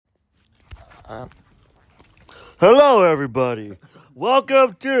Hello, everybody.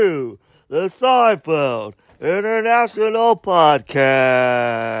 Welcome to the Seinfeld International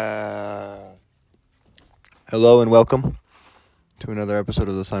Podcast. Hello and welcome to another episode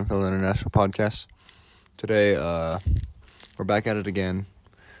of the Seinfeld International Podcast. Today, we're back at it again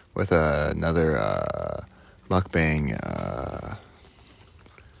with another mukbang.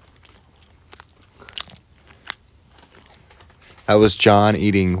 That was John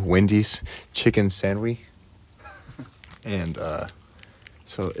eating Wendy's chicken sandwich. And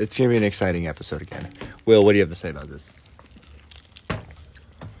so it's going to be an exciting episode again. Will, what do you have to say about this?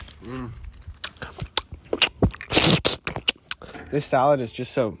 This salad is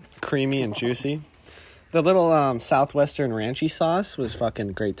just so creamy and juicy. The little Southwestern ranchy sauce was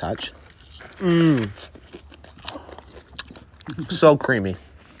fucking great touch. So creamy.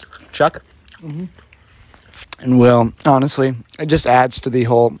 Chuck? Mm-hmm. And Will, honestly, it just adds to the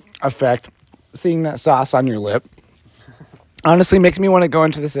whole effect. Seeing that sauce on your lip honestly makes me want to go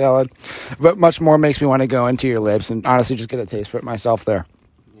into the salad, but much more makes me want to go into your lips and honestly just get a taste for it myself there.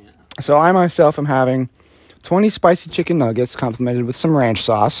 Yeah. So I myself am having 20 spicy chicken nuggets complemented with some ranch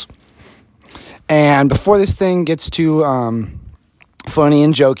sauce. And before this thing gets too funny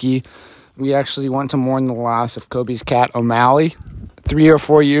and jokey, we actually want to mourn the loss of Kobe's cat, O'Malley, 3 or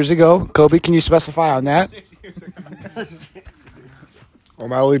 4 years ago. Kobe, can you specify on that? 6 years ago.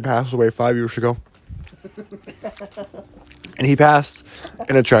 O'Malley passed away 5 years ago. And he passed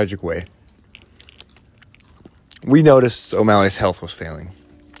in a tragic way. We noticed O'Malley's health was failing.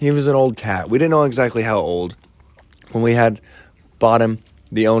 He was an old cat. We didn't know exactly how old. When we had bought him,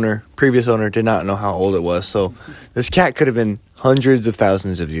 the previous owner did not know how old it was. So this cat could have been hundreds of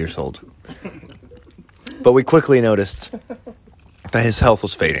thousands of years old. But we quickly noticed that his health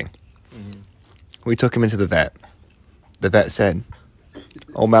was fading. We took him into the vet. The vet said,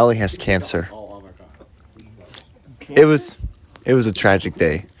 O'Malley has cancer. It was a tragic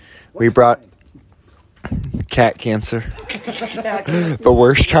day. We brought cat cancer. the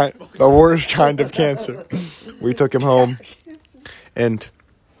worst kind of cancer. We took him home, and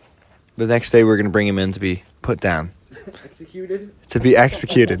the next day we were going to bring him in to be put down. To be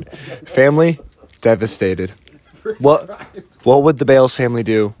executed. Family devastated. What would the Bales family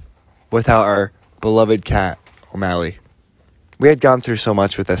do without our beloved cat, O'Malley? We had gone through so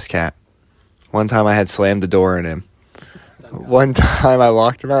much with this cat. One time I had slammed the door on him. One time I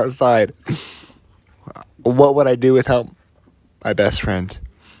locked him outside. What would I do without my best friend?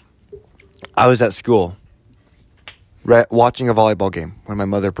 I was at school watching a volleyball game when my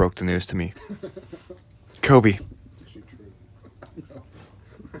mother broke the news to me. Kobe,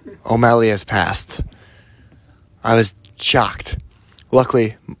 O'Malley has passed. I was shocked.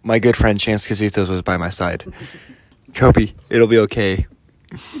 Luckily, my good friend Chance Casitos was by my side. Kobe, it'll be okay.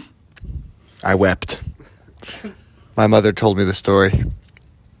 I wept. My mother told me the story.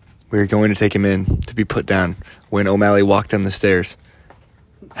 We were going to take him in to be put down when O'Malley walked down the stairs.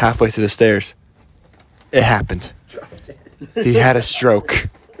 Halfway through the stairs, it happened. He had a stroke.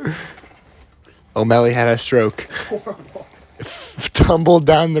 O'Malley had a stroke. Tumbled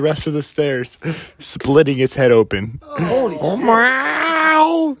down the rest of the stairs, splitting its head open.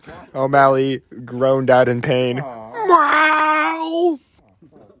 O'Malley groaned out in pain.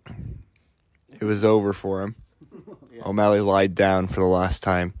 It was over for him. O'Malley lied down for the last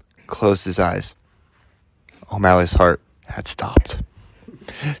time, closed his eyes. O'Malley's heart had stopped.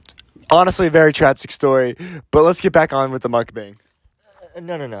 Honestly, a very tragic story, but let's get back on with the mukbang.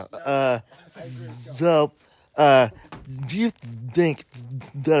 No. Do you think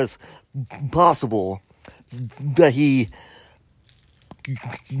that it's possible that he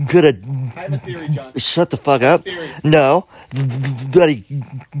could have... I have a theory, John. Shut the fuck up. No. That he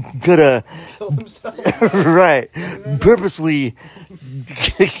could have... Killed himself. Right. Purposely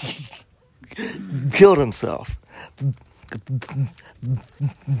killed himself.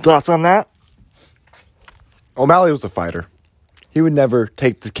 Thoughts on that? O'Malley was a fighter. He would never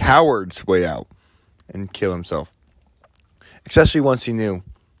take the coward's way out and kill himself. Especially once he knew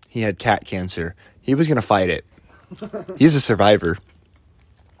he had cat cancer. He was going to fight it. He's a survivor.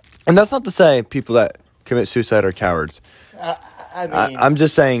 And that's not to say people that commit suicide are cowards. I'm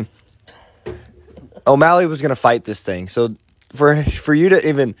just saying O'Malley was going to fight this thing. So for you to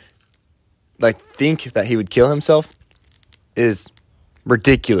even think that he would kill himself is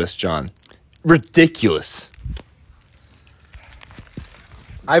ridiculous, John. Ridiculous.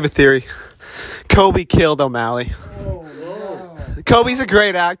 I have a theory. Kobe killed O'Malley. Kobe's a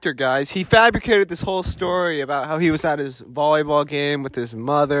great actor, guys. He fabricated this whole story about how he was at his volleyball game with his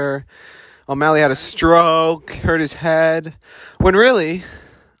mother. O'Malley had a stroke, hurt his head. When really,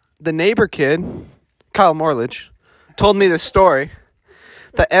 the neighbor kid, Kyle Morlich, told me this story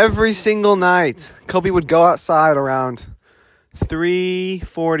that every single night Kobe would go outside around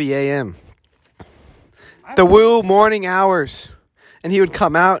 3:40 a.m. The woo morning hours. And he would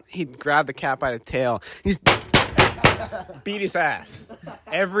come out, he'd grab the cat by the tail. He'd beat his ass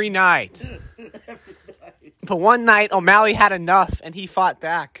every night. But one night, O'Malley had enough, and he fought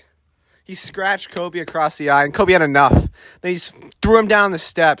back. He scratched Kobe across the eye, and Kobe had enough. Then he threw him down the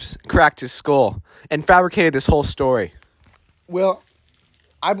steps, cracked his skull, and fabricated this whole story. Well,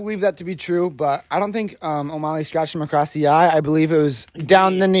 I believe that to be true, but I don't think O'Malley scratched him across the eye. I believe it was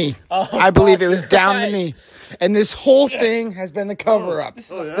down the knee. I believe it was down the knee. And this whole thing has been a cover-up.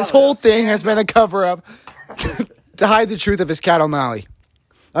 This whole thing has been a cover-up to hide the truth of his cat O'Malley.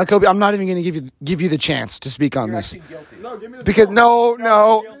 Kobe, I'm not even going to give you the chance to speak on this. No, give me the Because no.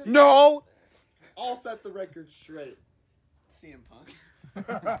 I'll set the record straight. CM Punk.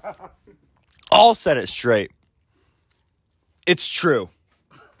 I'll set it straight. It's true.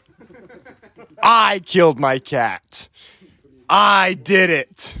 I killed my cat. I did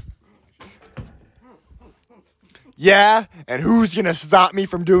it. Yeah, and who's gonna stop me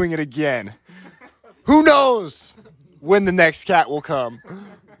from doing it again? Who knows when the next cat will come?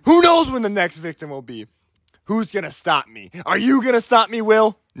 Who knows when the next victim will be? Who's gonna stop me? Are you gonna stop me,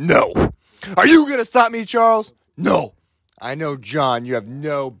 Will? No. Are you gonna stop me, Charles? No. I know, John, you have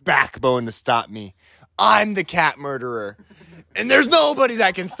no backbone to stop me. I'm the cat murderer. And there's nobody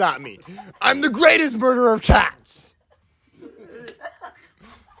that can stop me. I'm the greatest murderer of cats.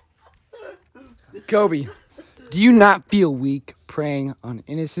 Kobe, do you not feel weak preying on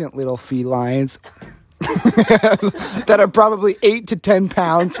innocent little felines that are probably 8 to 10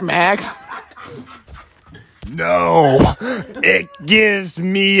 pounds max? No, it gives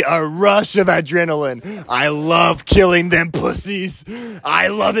me a rush of adrenaline. I love killing them pussies. I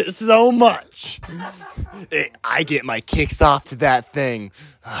love it so much. I get my kicks off to that thing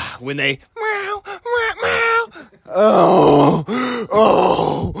when they meow, meow, meow. Oh,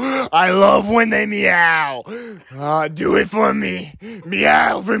 I love when they meow. Do it for me.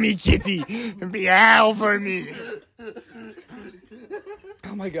 Meow for me, kitty. Meow for me.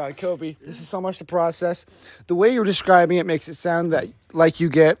 Oh my God, Kobe, this is so much to process. The way you're describing it makes it sound like you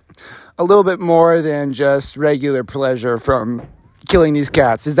get a little bit more than just regular pleasure from killing these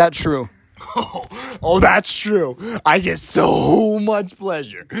cats. Is that true? Oh, that's true. I get so much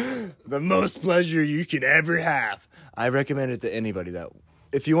pleasure. The most pleasure you can ever have. I recommend it to anybody that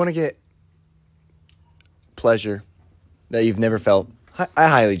if you want to get pleasure that you've never felt, I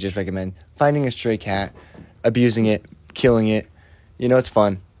highly just recommend finding a stray cat, abusing it, killing it. You know, it's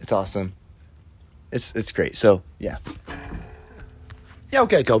fun. It's awesome. It's great. So, yeah. Yeah,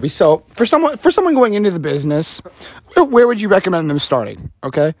 okay, Kobe. So, for someone going into the business, where would you recommend them starting?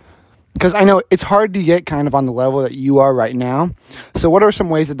 Okay? Because I know it's hard to get kind of on the level that you are right now. So, what are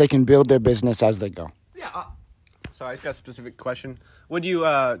some ways that they can build their business as they go? Yeah. Sorry, I just got a specific question. Would you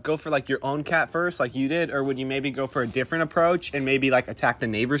go for like your own cat first, like you did, or would you maybe go for a different approach and maybe like attack the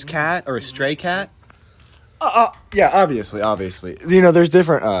neighbor's cat or a stray cat? Yeah, obviously. You know, there's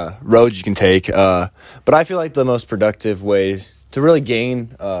different roads you can take, but I feel like the most productive ways to really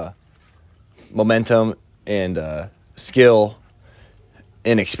gain momentum and skill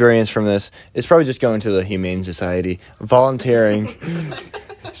and experience from this is probably just going to the Humane Society, volunteering,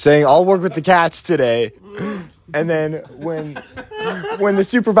 saying, I'll work with the cats today, and then when the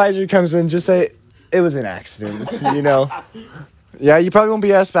supervisor comes in, just say, it was an accident, you know? Yeah, you probably won't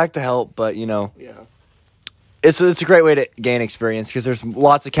be asked back to help, but, you know. Yeah. It's a great way to gain experience because there's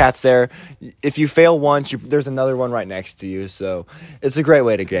lots of cats there. If you fail once, there's another one right next to you. So it's a great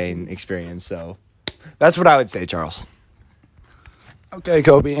way to gain experience. So that's what I would say, Charles. Okay,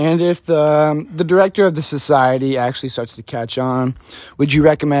 Kobe. And if the director of the society actually starts to catch on, would you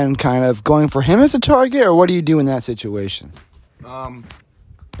recommend kind of going for him as a target, or what do you do in that situation?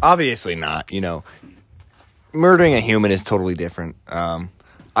 Obviously not. You know, murdering a human is totally different.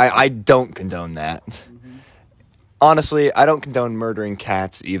 I don't condone that. Honestly, I don't condone murdering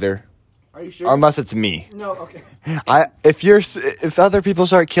cats either. Are you sure? Unless it's me. No, okay. If other people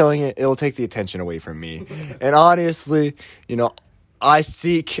start killing it, it'll take the attention away from me. And honestly, you know, I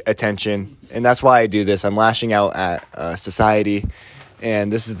seek attention, and that's why I do this. I'm lashing out at society,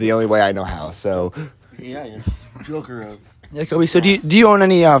 and this is the only way I know how. So, Yeah, you're Joker of. Yeah, Kobe. So do you own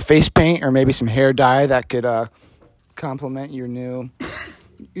any face paint or maybe some hair dye that could complement your new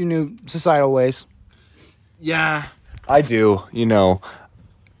societal ways? Yeah, I do. You know,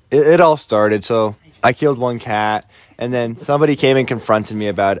 it all started. So I killed one cat, and then somebody came and confronted me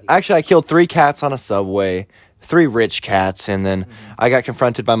about it. Actually, I killed 3 cats on a subway 3 rich cats, and then I got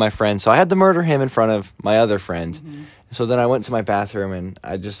confronted by my friend, so I had to murder him in front of my other friend. So then I went to my bathroom, and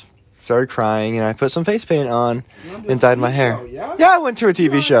I just started crying, and I put some face paint on and dyed my hair. Yeah, I went to a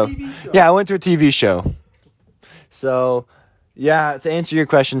TV show. Yeah, I went to a TV show. So, yeah, to answer your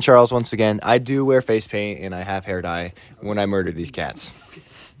question, Charles, once again, I do wear face paint, and I have hair dye when I murder these cats.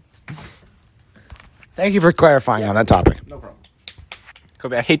 Thank you for clarifying on that topic.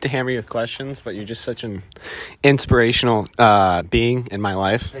 Kobe, I hate to hammer you with questions, but you're just such an inspirational being in my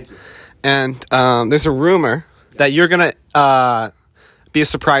life. Thank you. And there's a rumor that you're going to be a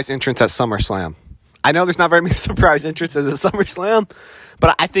surprise entrance at SummerSlam. I know there's not very many surprise entrances at SummerSlam,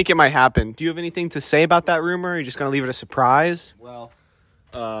 but I think it might happen. Do you have anything to say about that rumor? Or are you just going to leave it a surprise? Well,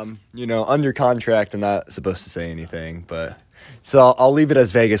 under contract, I'm not supposed to say anything, but so I'll leave it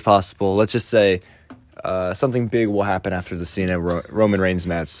as vague as possible. Let's just say something big will happen after the Cena Roman Reigns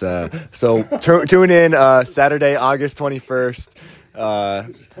match. So tune in Saturday, August 21st.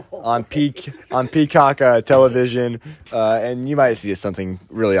 On Peacock television, and you might see something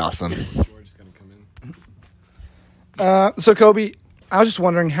really awesome. So Kobe, I was just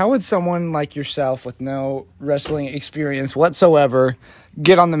wondering, how would someone like yourself with no wrestling experience whatsoever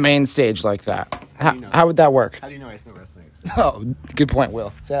get on the main stage like that? How would that work? How do you know he has no wrestling experience? Oh, good point,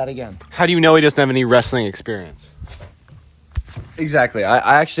 Will. Say that again. How do you know he doesn't have any wrestling experience? Exactly.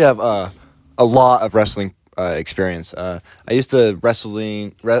 I actually have a lot of wrestling experience. I used to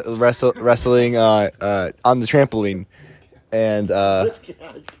wrestling on the trampoline, and I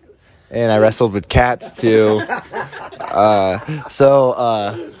wrestled with cats too.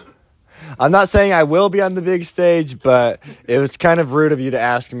 I'm not saying I will be on the big stage, but it was kind of rude of you to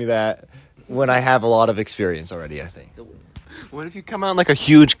ask me that when I have a lot of experience already, I think. What if you come out in like a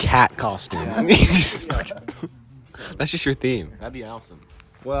huge cat costume? I mean, that's just your theme. That'd be awesome.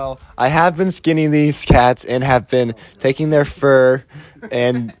 Well, I have been skinning these cats and have been taking their fur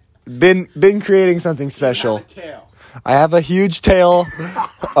and been creating something special. I have a huge tail.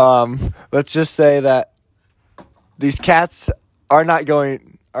 Let's just say that these cats are not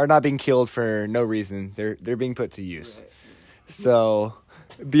being killed for no reason. They're being put to use. So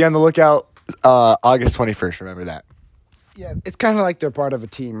be on the lookout. August 21st. Remember that. Yeah, it's kind of like they're part of a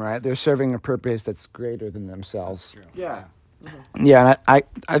team, right? They're serving a purpose that's greater than themselves. Yeah. Yeah, and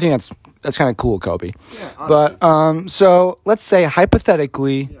I think that's kind of cool, Kobe. Yeah, but so let's say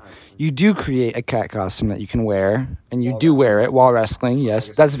hypothetically, you do create a cat costume that you can wear, and you do wear it while wrestling.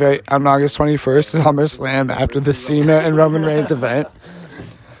 Yes, that's on August 21st, SummerSlam, after the Cena and Roman Reigns event.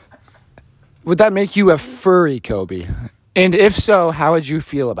 Would that make you a furry, Kobe? And if so, how would you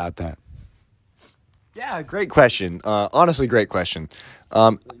feel about that? Yeah, great question. Honestly, great question.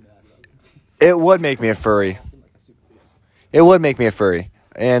 It would make me a furry. It would make me a furry,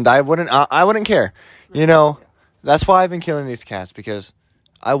 and I wouldn't care. You know, that's why I've been killing these cats, because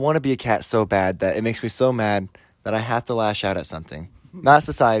I want to be a cat so bad that it makes me so mad that I have to lash out at something. Not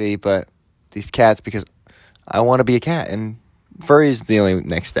society, but these cats, because I want to be a cat, and furry is the only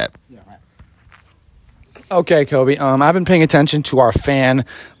next step. Okay, Kobe. I've been paying attention to our fan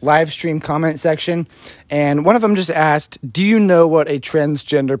live stream comment section, and one of them just asked, "Do you know what a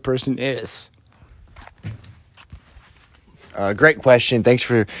transgender person is?" Great question. Thanks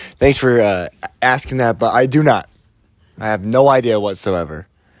for asking that, but I do not. I have no idea whatsoever.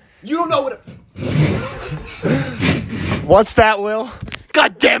 You don't know what What's that, Will?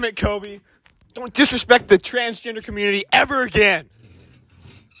 God damn it, Kobe. Don't disrespect the transgender community ever again.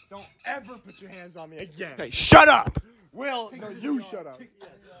 Don't ever put your hands on me again. Hey, shut up. Will, no, you shut up.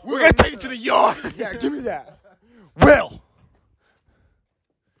 We're going to take it to the yard. Yeah, give me that. Will!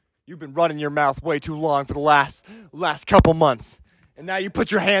 You've been running your mouth way too long for the last couple months. And now you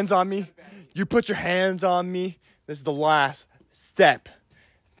put your hands on me? You put your hands on me? This is the last step.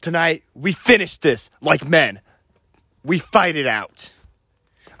 Tonight, we finish this like men. We fight it out.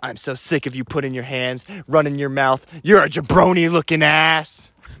 I'm so sick of you putting your hands, running your mouth. You're a jabroni-looking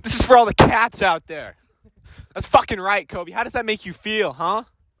ass. This is for all the cats out there. That's fucking right, Kobe. How does that make you feel, huh?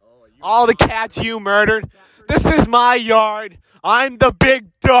 All the cats you murdered. This is my yard. I'm the big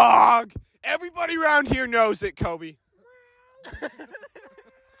dog. Everybody around here knows it, Kobe.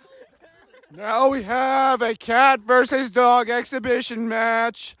 Now we have a cat versus dog exhibition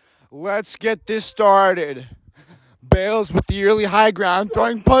match. Let's get this started. Bales with the early high ground,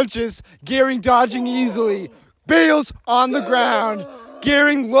 throwing punches. Gearing dodging easily. Bales on the ground.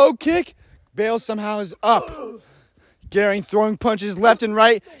 Gearing low kick. Bales somehow is up. Gearing throwing punches left and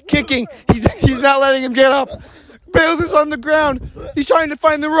right. Kicking. He's not letting him get up. Bales is on the ground. He's trying to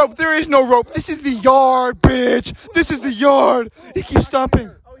find the rope. There is no rope. This is the yard, bitch. This is the yard. He keeps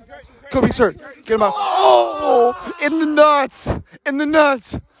stomping. Kobe's hurt. Get him out. Oh, in the nuts. In the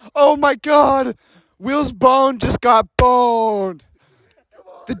nuts. Oh my God. Will's bone just got boned.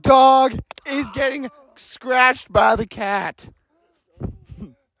 The dog is getting scratched by the cat.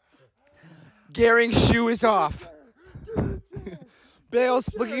 Garing's shoe is off.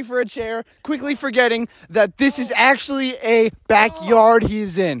 Bale's looking for a chair, quickly forgetting that this is actually a backyard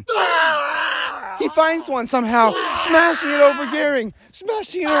he's in. He finds one somehow, smashing it over Garing.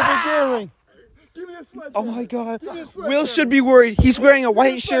 Smashing it over Garing. Oh my God. Will should be worried. He's wearing a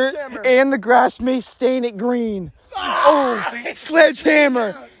white shirt and the grass may stain it green. Oh,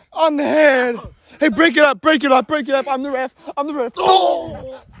 sledgehammer on the head. Hey, break it up, break it up, break it up. I'm the ref. I'm the ref.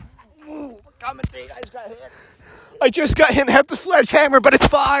 Oh! Commentate, I just got hit with the sledgehammer, but it's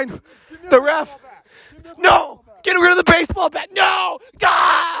fine. The ref. No! Get rid of the baseball bat. No!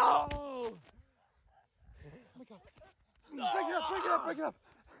 Go! Break it up, break it up, break it up.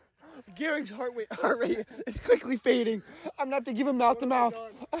 Garing's heart rate is quickly fading. I'm gonna have to give him mouth to mouth.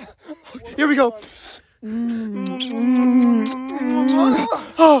 Here we go.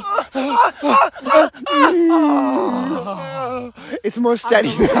 It's more steady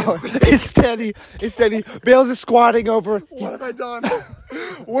now. It's steady. It's steady. Bales is squatting over. What have I done?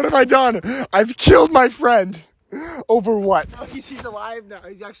 What have I done? I've killed my friend. Over what? He's alive now.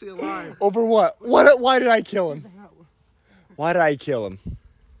 He's actually alive. Over what? Why did I kill him? Why did I kill him?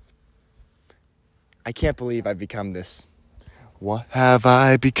 I can't believe I've become this. What have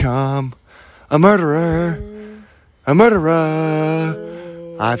I become? A murderer. A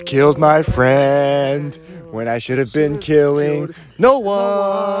murderer. I've killed my friend when I should have been killing no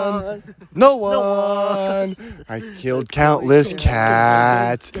one. No one. I've killed countless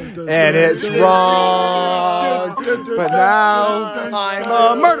cats and it's wrong. But now I'm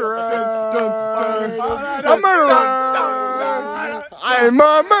a murderer. A murderer. I'm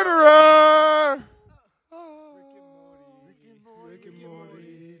a murderer.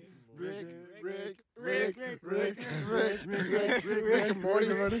 Rick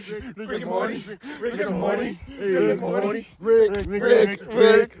and Morty.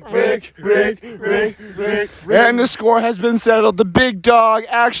 And the score has been settled. The big dog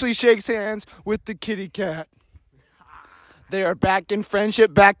actually shakes hands with the kitty cat. They are back in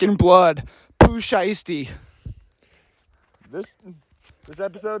friendship, back in blood. Pooh Shiesty. This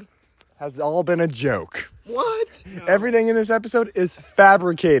episode has all been a joke. What? Everything in this episode is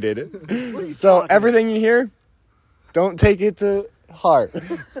fabricated. So everything you hear, don't take it to heart.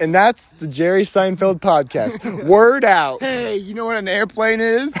 And that's the Jerry Seinfeld podcast. Word out. Hey, you know what an airplane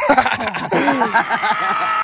is?